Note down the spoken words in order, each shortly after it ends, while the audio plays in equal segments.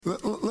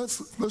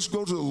let's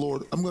go to the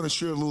Lord. I'm going to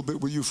share a little bit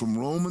with you from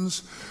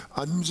Romans.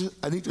 I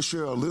need to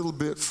share a little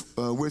bit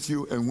with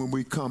you, and when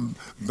we come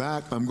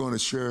back, I'm going to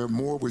share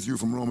more with you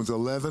from Romans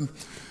 11.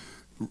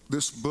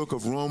 This book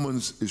of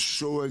Romans is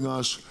showing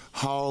us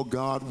how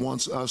God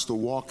wants us to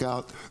walk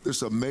out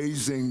this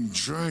amazing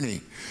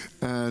journey.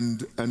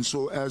 And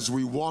so as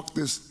we walk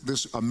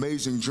this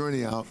amazing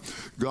journey out,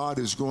 God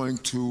is going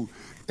to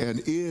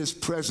and is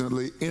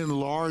presently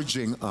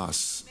enlarging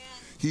us.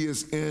 He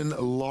is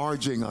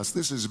enlarging us.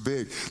 This is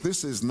big.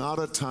 This is not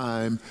a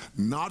time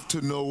not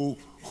to know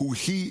who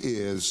he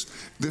is.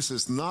 This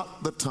is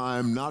not the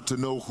time not to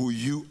know who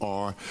you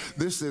are.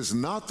 This is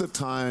not the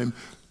time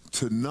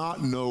to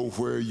not know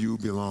where you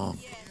belong.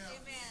 Yes,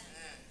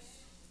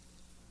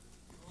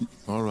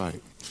 all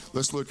right.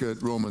 Let's look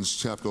at Romans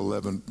chapter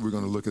 11. We're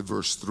going to look at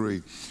verse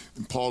 3.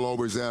 And Paul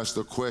always asks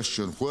the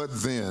question, what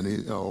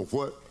then?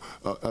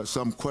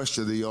 Some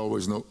question that he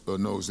always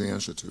knows the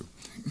answer to.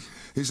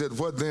 He said,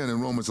 what then?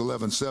 In Romans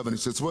 11:7, he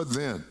says, what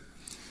then?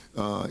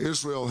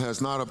 Israel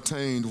has not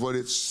obtained what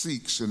it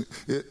seeks. And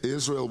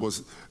Israel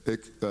was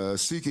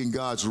seeking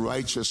God's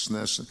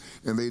righteousness,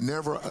 and they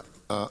never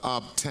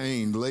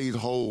obtained, laid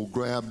hold,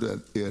 grabbed at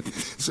it. It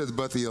says,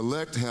 but the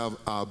elect have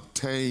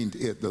obtained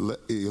it. The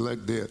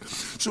elect did.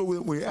 So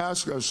we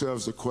ask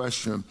ourselves the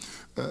question,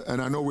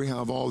 and I know we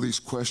have all these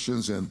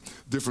questions and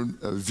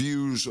different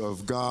views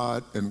of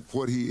God and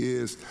what he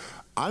is.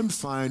 I'm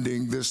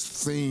finding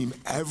this theme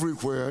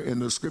everywhere in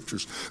the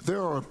scriptures.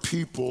 There are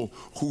people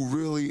who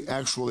really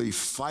actually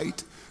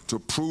fight to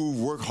prove,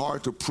 work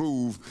hard to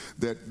prove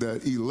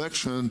that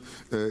election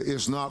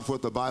is not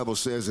what the Bible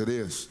says it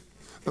is.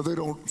 Now, they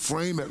don't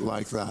frame it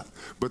like that,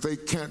 but they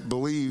can't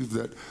believe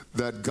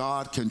that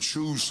God can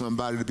choose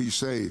somebody to be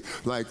saved.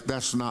 Like,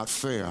 that's not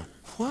fair.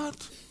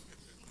 What?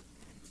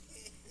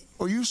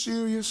 Are you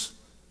serious?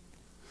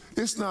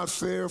 It's not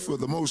fair for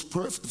the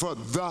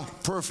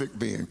perfect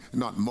being,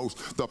 not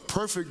most, the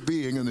perfect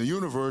being in the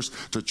universe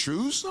to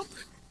choose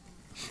something.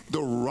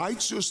 The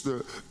righteous,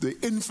 the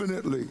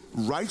infinitely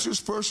righteous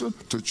person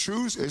to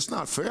choose. It's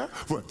not fair.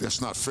 What?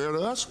 That's not fair to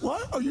us.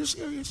 What? Are you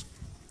serious?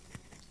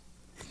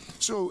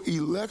 So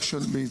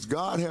election means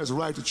God has a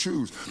right to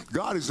choose.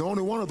 God is the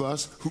only one of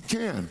us who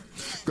can.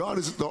 God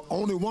is the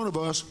only one of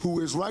us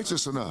who is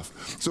righteous enough.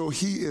 So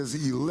he has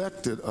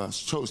elected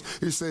us, chose.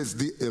 He says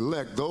the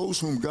elect, those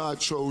whom God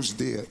chose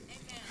did.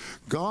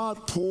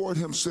 God poured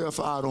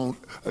himself out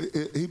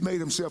he made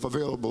himself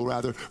available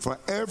rather for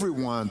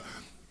everyone,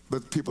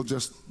 but people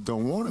just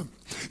don't want him.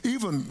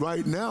 Even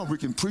right now, we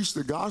can preach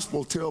the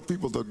gospel, tell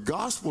people the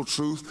gospel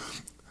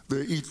truth,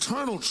 the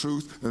eternal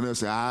truth, and they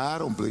say, I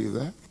don't believe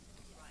that.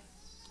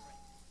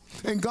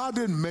 And God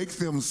didn't make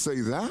them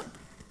say that.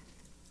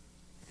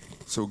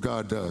 So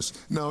God does.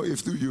 Now,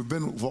 if you've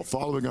been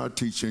following our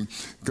teaching,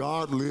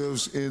 God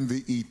lives in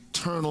the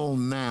eternal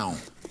now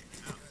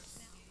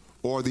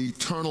or the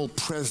eternal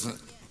present.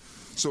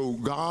 So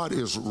God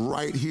is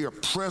right here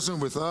present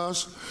with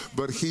us,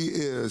 but he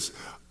is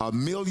a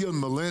million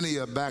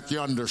millennia back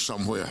yonder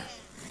somewhere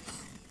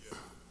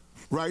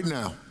right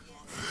now.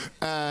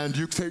 And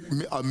you take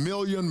a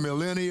million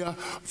millennia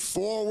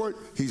forward,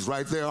 he's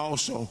right there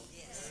also.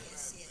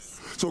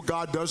 So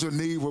God doesn't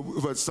need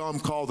what some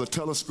call the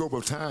telescope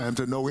of time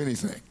to know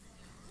anything.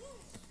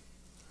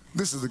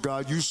 This is the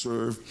God you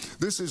serve.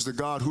 This is the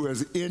God who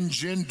has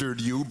engendered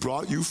you,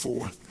 brought you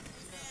forth.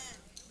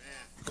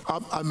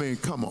 I mean,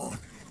 come on.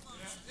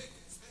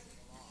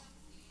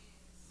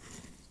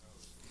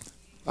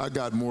 I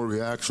got more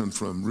reaction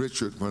from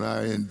Richard when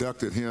I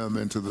inducted him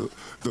into the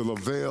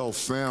Lavelle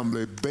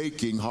Family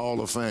Baking Hall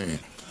of Fame.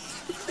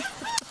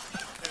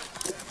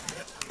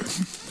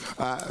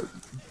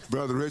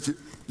 Brother Richard,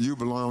 you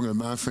belong in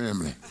my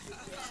family.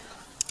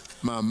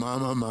 My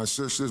mama, my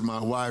sisters, my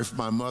wife,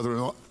 my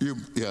mother-in-law.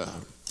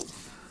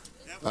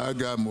 I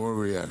got more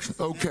reaction.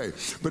 Okay,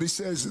 but he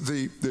says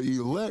the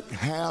elect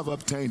have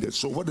obtained it.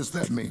 So what does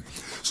that mean?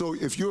 So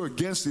if you're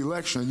against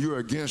election, you're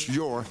against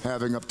your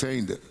having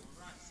obtained it.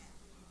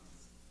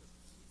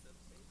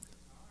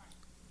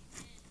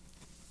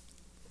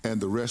 And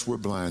the rest were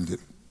blinded.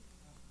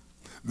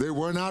 They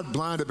were not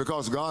blinded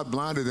because God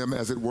blinded them,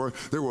 as it were.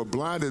 They were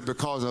blinded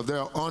because of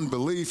their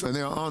unbelief and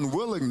their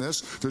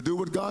unwillingness to do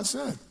what God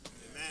said.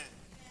 Amen.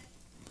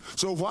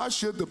 So why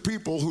should the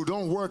people who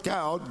don't work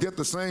out get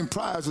the same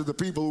prize as the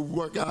people who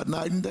work out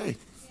night and day?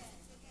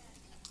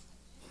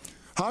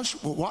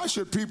 Why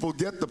should people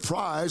get the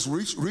prize,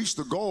 reach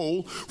the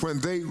goal,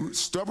 when they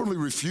stubbornly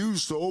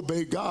refuse to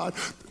obey God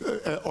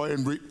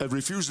and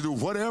refuse to do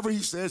whatever he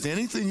says,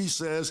 anything he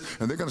says,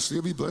 and they're going to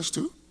still be blessed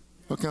too?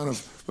 What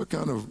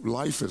kind of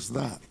life is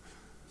that?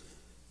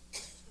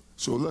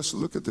 So let's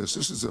look at this.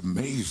 This is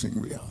amazing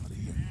reality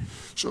here.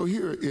 So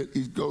here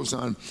it goes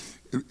on,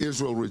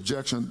 Israel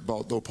rejection,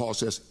 though Paul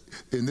says,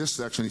 in this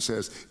section he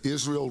says,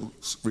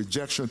 Israel's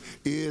rejection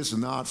is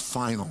not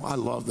final. I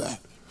love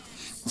that.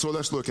 So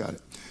let's look at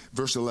it.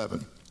 Verse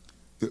 11,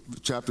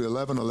 chapter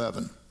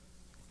 11:11.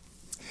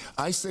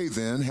 I say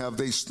then, have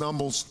they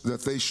stumbled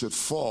that they should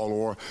fall,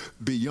 or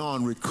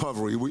beyond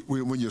recovery?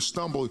 When you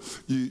stumble,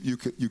 you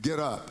get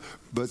up.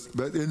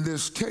 But in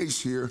this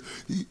case here,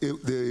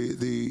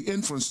 the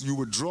inference you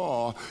would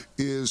draw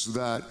is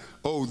that,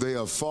 oh, they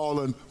have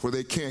fallen where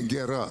they can't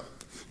get up.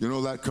 You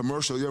know that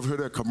commercial? You ever heard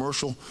that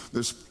commercial?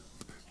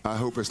 I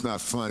hope it's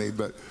not funny,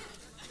 but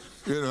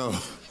you know,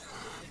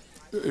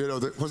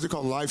 what's it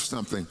called? Life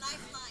something.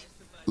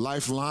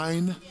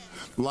 Lifeline. Yes.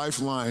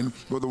 Lifeline,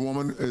 where the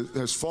woman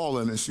has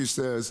fallen and she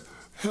says,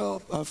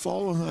 "Help! I've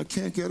fallen. I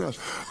can't get up."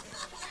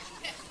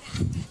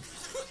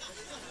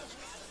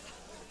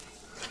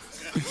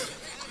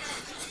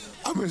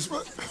 I mean,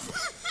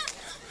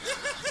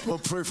 I'm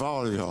gonna pray for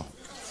all of y'all.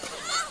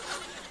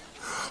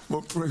 I'm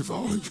gonna pray for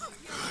all of you.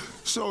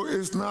 So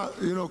it's not,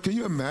 can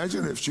you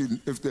imagine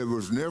if there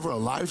was never a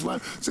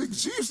lifeline? Say,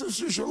 Jesus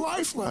is your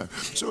lifeline.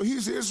 So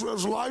he's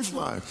Israel's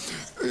lifeline.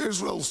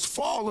 Israel's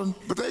fallen,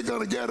 but they're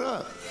going to get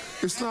up.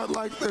 It's not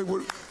like they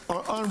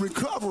are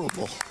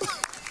unrecoverable.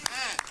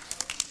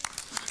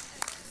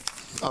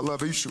 I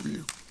love each of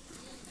you.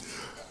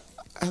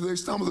 Have they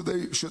stumbled that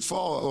they should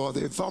fall, or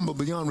they stumbled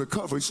beyond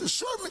recovery? He says,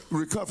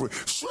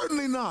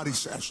 certainly not, he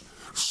says.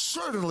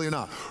 Certainly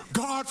not.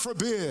 God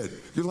forbid.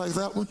 You like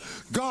that one?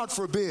 God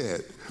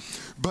forbid.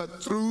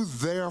 But through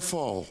their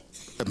fall,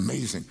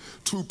 amazing,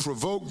 to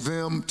provoke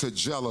them to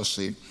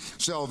jealousy,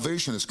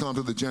 salvation has come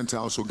to the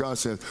Gentiles. So God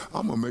said,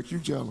 I'm going to make you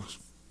jealous.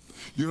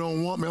 You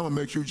don't want me, I'm going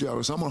to make you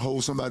jealous. I'm going to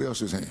hold somebody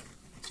else's hand.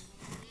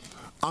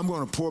 I'm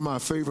going to pour my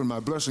favor and my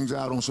blessings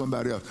out on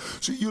somebody else.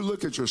 See, you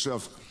look at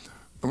yourself.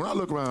 When I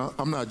look around,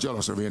 I'm not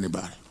jealous of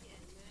anybody.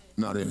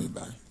 Not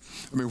anybody.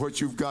 I mean,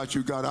 what you've got,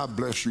 I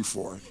bless you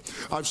for it.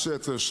 I've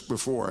said this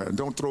before, and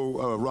don't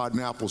throw rotten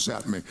apples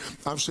at me.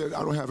 I've said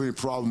I don't have any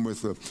problem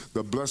with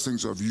the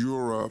blessings of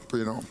Europe,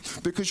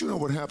 because you know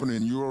what happened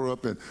in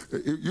Europe, and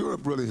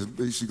Europe really has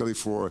basically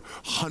for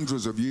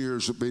hundreds of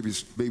years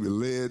maybe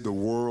led the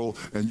world,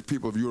 and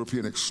people of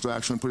European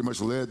extraction pretty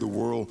much led the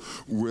world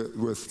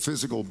with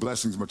physical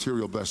blessings,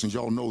 material blessings.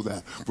 Y'all know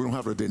that. We don't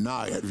have to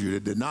deny it. If you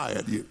deny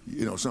it,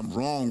 something's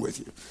wrong with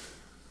you.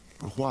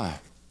 But why?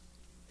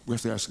 We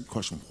have to ask the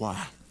question,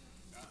 why?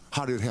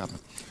 How did it happen?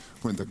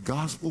 When the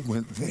gospel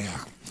went there,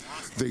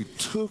 they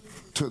took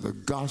to the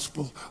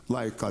gospel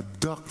like a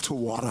duck to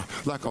water,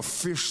 like a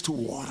fish to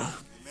water.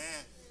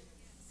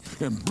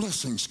 And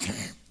blessings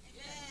came.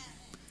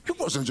 It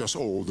wasn't just,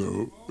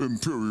 the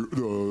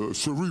imperial, the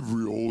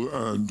cerebral,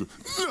 and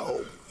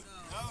no.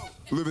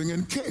 Living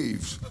in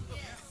caves,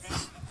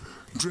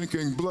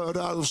 drinking blood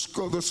out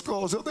of the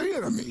skulls of their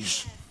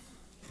enemies.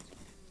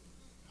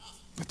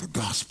 But the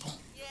gospel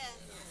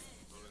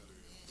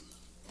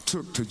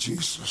took to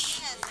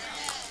Jesus.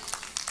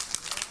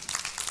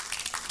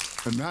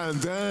 And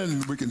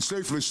then we can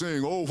safely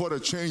sing, oh, what a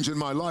change in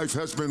my life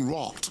has been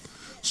wrought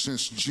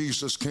since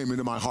Jesus came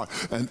into my heart.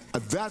 And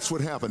that's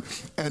what happened.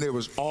 And it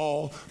was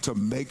all to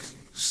make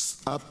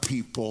a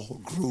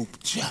people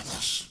group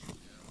jealous.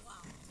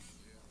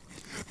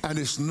 And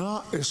it's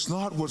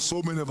not what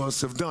so many of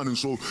us have done. And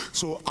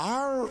so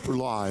our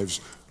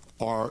lives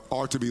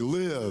are to be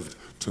lived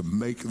to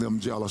make them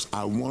jealous.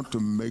 I want to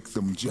make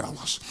them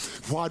jealous.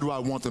 Why do I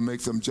want to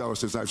make them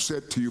jealous? As I've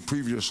said to you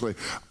previously,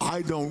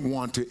 I don't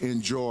want to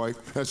enjoy,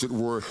 as it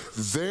were,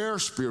 their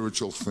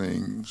spiritual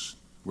things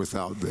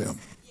without them.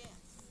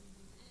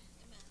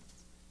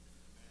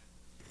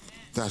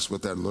 That's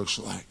what that looks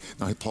like.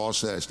 Now, Paul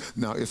says,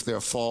 now if their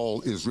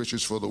fall is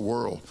riches for the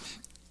world,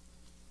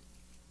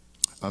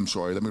 I'm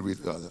sorry, let me read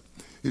the other.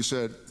 He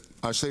said,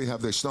 I say,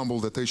 have they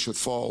stumbled that they should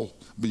fall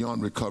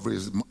beyond recovery,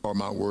 are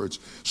my words?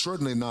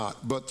 Certainly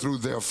not, but through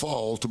their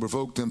fall, to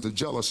provoke them to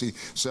jealousy,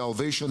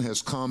 salvation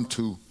has come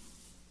to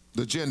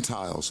the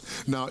Gentiles.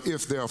 Now,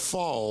 if their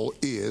fall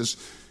is,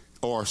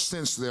 or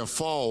since their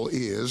fall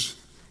is,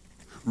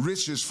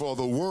 riches for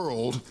the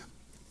world,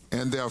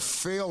 and their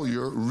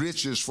failure,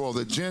 riches for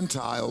the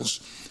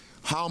Gentiles,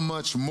 how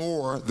much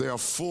more their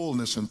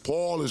fullness? And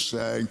Paul is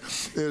saying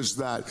is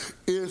that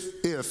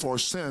if or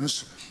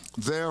since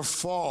their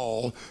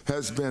fall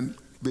has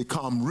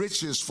become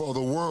riches for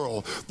the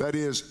world, that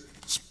is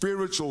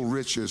spiritual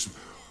riches,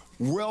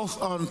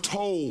 wealth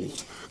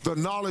untold, the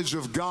knowledge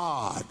of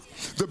God,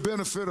 the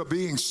benefit of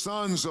being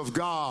sons of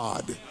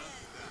God,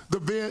 the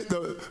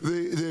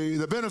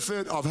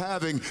benefit of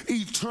having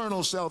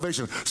eternal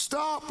salvation.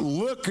 Stop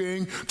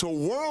looking to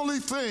worldly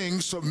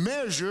things to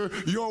measure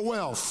your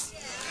wealth.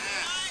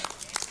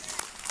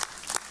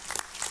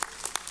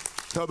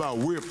 Talk about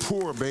we're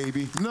poor,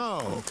 baby.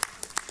 No.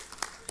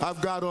 I've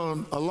got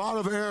on a lot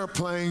of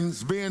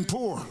airplanes being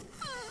poor.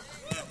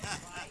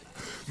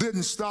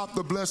 Didn't stop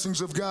the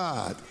blessings of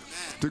God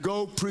to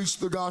go preach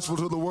the gospel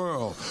to the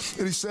world.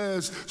 And he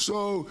says,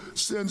 so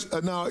since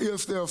now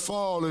if their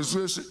fall is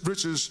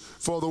riches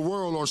for the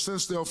world, or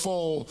since their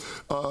fall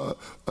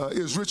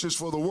is riches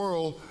for the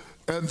world,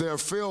 and their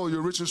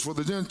failure riches for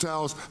the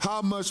Gentiles,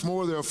 how much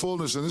more their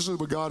fullness? And this is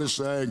what God is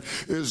saying,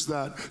 is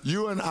that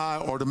you and I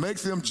are to make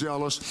them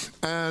jealous,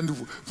 and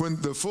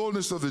when the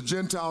fullness of the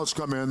Gentiles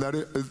come in,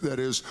 that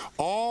is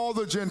all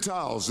the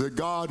Gentiles that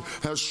God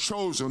has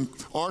chosen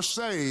are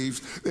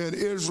saved, and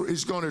Israel,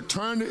 he's going to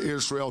turn to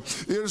Israel.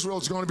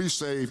 Israel's going to be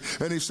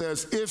saved, and he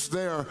says, if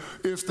they're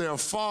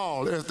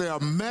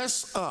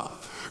messed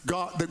up,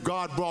 that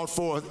God brought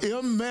forth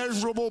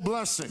immeasurable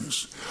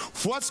blessings.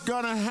 What's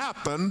going to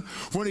happen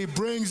when he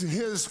brings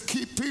his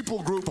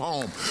people group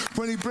home?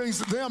 When he brings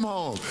them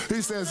home,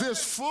 he says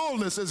this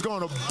fullness is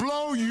going to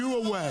blow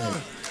you away.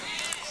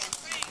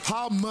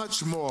 How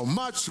much more?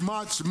 Much,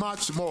 much,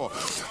 much more.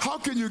 How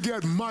can you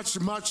get much,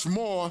 much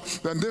more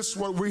than this?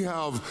 What we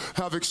have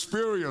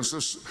experienced,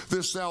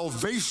 this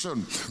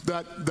salvation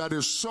that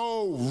is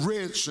so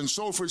rich and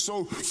so free,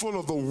 so full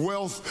of the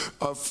wealth,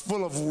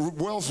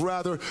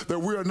 that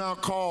we are now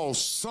called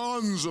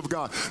sons of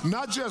God.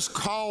 Not just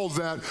called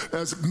that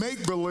as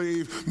make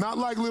believe, not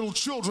like little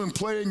children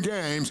playing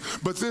games,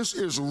 but this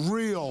is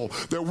real.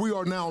 That we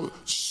are now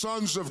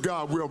sons of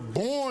God. We are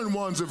born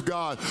ones of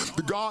God.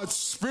 The God's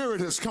Spirit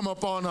has come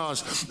upon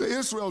us.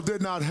 Israel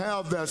did not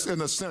have that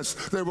in a sense.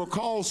 They were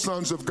called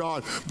sons of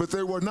God, but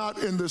they were not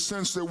in the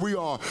sense that we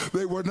are.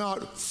 They were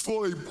not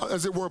fully,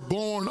 as it were,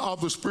 born of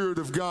the Spirit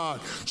of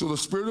God. So the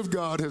Spirit of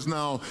God has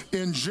now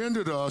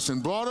engendered us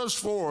and brought us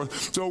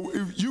forth. So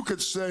you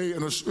could say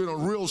in a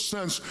real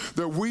sense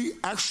that we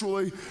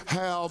actually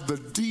have the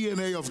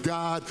DNA of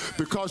God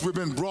because we've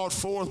been brought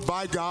forth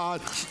by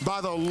God, by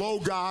the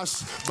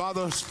Logos, by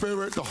the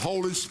Spirit, the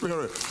Holy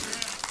Spirit.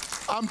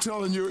 I'm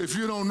telling you, if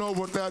you don't know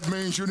what that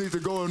means, you need to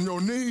go on your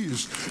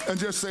knees and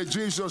just say,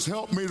 Jesus,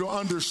 help me to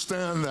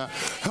understand that.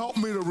 Help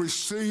me to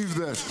receive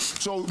this.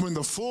 So when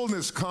the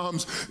fullness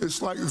comes,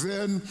 it's like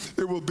then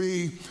it will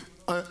be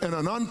in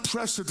an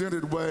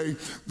unprecedented way.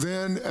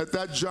 Then at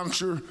that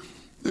juncture,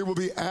 it will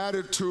be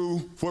added to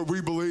what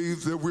we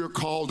believe that we're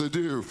called to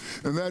do.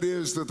 And that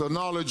is that the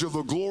knowledge of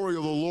the glory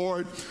of the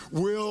Lord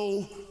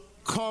will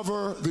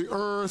cover the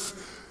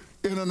earth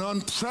in an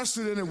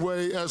unprecedented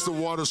way as the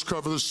waters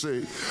cover the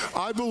sea.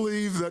 I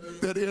believe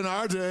that in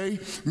our day,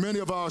 many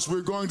of us, we're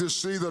going to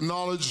see the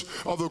knowledge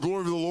of the glory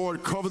of the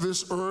Lord cover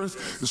this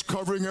earth. It's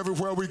covering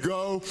everywhere we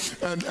go.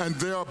 And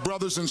there are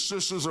brothers and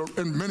sisters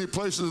in many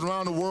places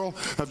around the world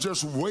have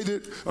just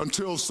waited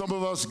until some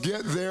of us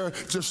get there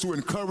just to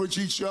encourage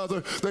each other.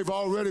 They've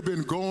already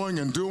been going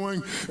and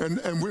doing.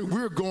 And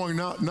we're going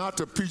not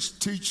to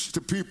teach to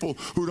people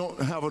who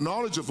don't have a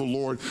knowledge of the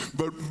Lord,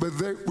 but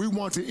we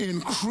want to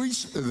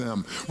increase them.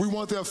 We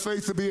want their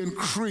faith to be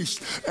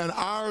increased, and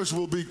ours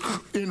will be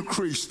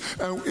increased,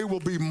 and it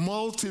will be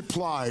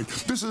multiplied.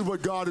 This is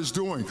what God is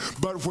doing.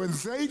 But when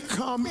they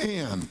come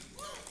in,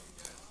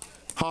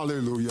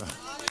 hallelujah,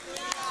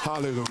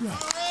 hallelujah,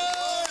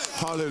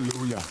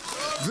 hallelujah.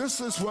 This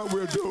is what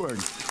we're doing.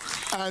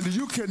 And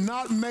you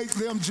cannot make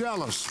them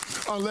jealous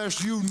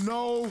unless you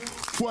know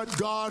what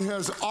God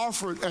has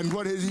offered and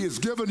what he has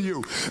given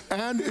you.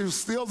 And if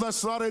still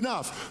that's not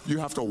enough, you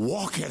have to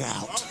walk it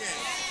out.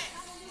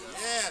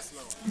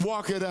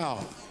 Walk it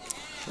out.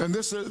 And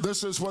this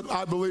is what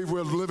I believe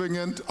we're living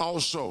in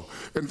also.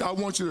 And I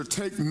want you to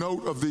take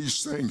note of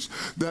these things,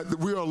 that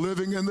we are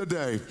living in the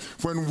day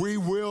when we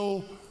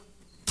will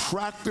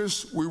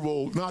practice, we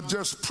will not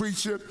just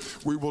preach it,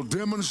 we will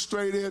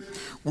demonstrate it,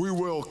 we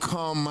will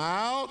come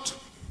out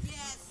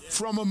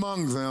from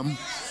among them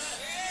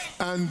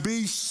and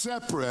be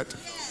separate.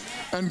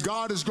 And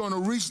God is going to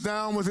reach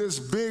down with his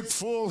big,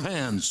 full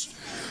hands.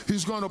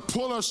 He's going to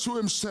pull us to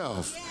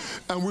himself,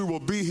 and we will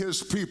be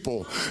his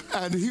people.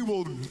 And he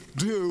will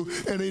do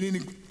in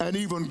an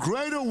even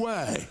greater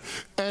way,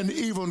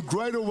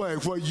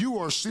 what you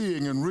are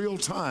seeing in real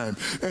time.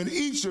 And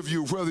each of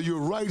you, whether you're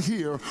right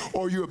here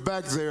or you're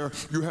back there,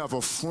 you have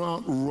a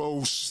front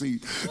row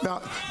seat.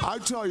 Now, I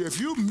tell you, if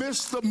you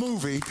miss the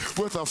movie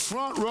with a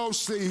front row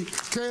seat,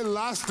 que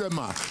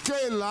lástima,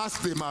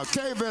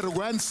 que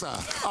vergüenza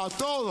a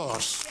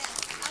todos.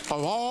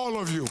 Of all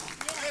of you.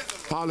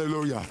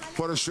 Hallelujah.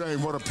 What a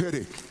shame, what a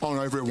pity on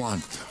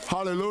everyone.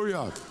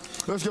 Hallelujah.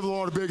 Let's give the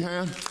Lord a big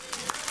hand.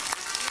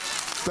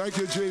 Thank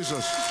you,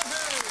 Jesus.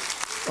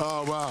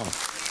 Oh, wow.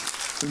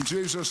 In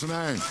Jesus'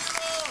 name.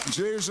 In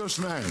Jesus'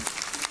 name.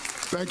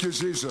 Thank you,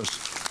 Jesus.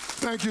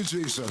 Thank you,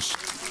 Jesus.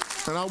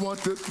 And I want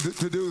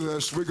to do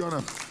this. We're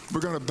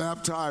gonna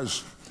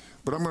baptize.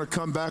 But I'm going to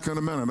come back in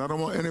a minute. I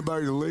don't want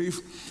anybody to leave.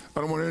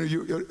 I don't want any of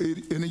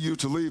you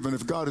to leave. And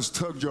if God has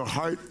tugged your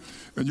heart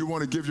and you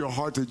want to give your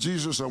heart to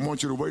Jesus, I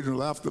want you to wait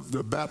until after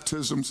the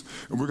baptisms,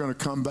 and we're going to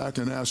come back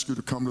and ask you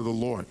to come to the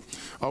Lord.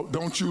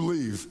 Don't you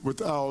leave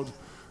without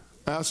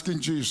asking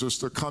Jesus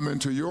to come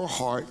into your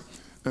heart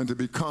and to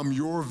become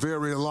your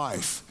very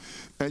life.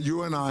 And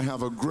you and I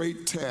have a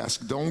great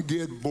task. Don't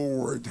get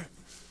bored,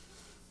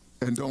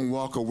 and don't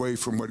walk away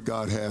from what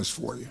God has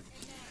for you.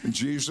 In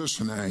Jesus'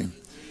 name.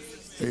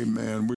 Amen.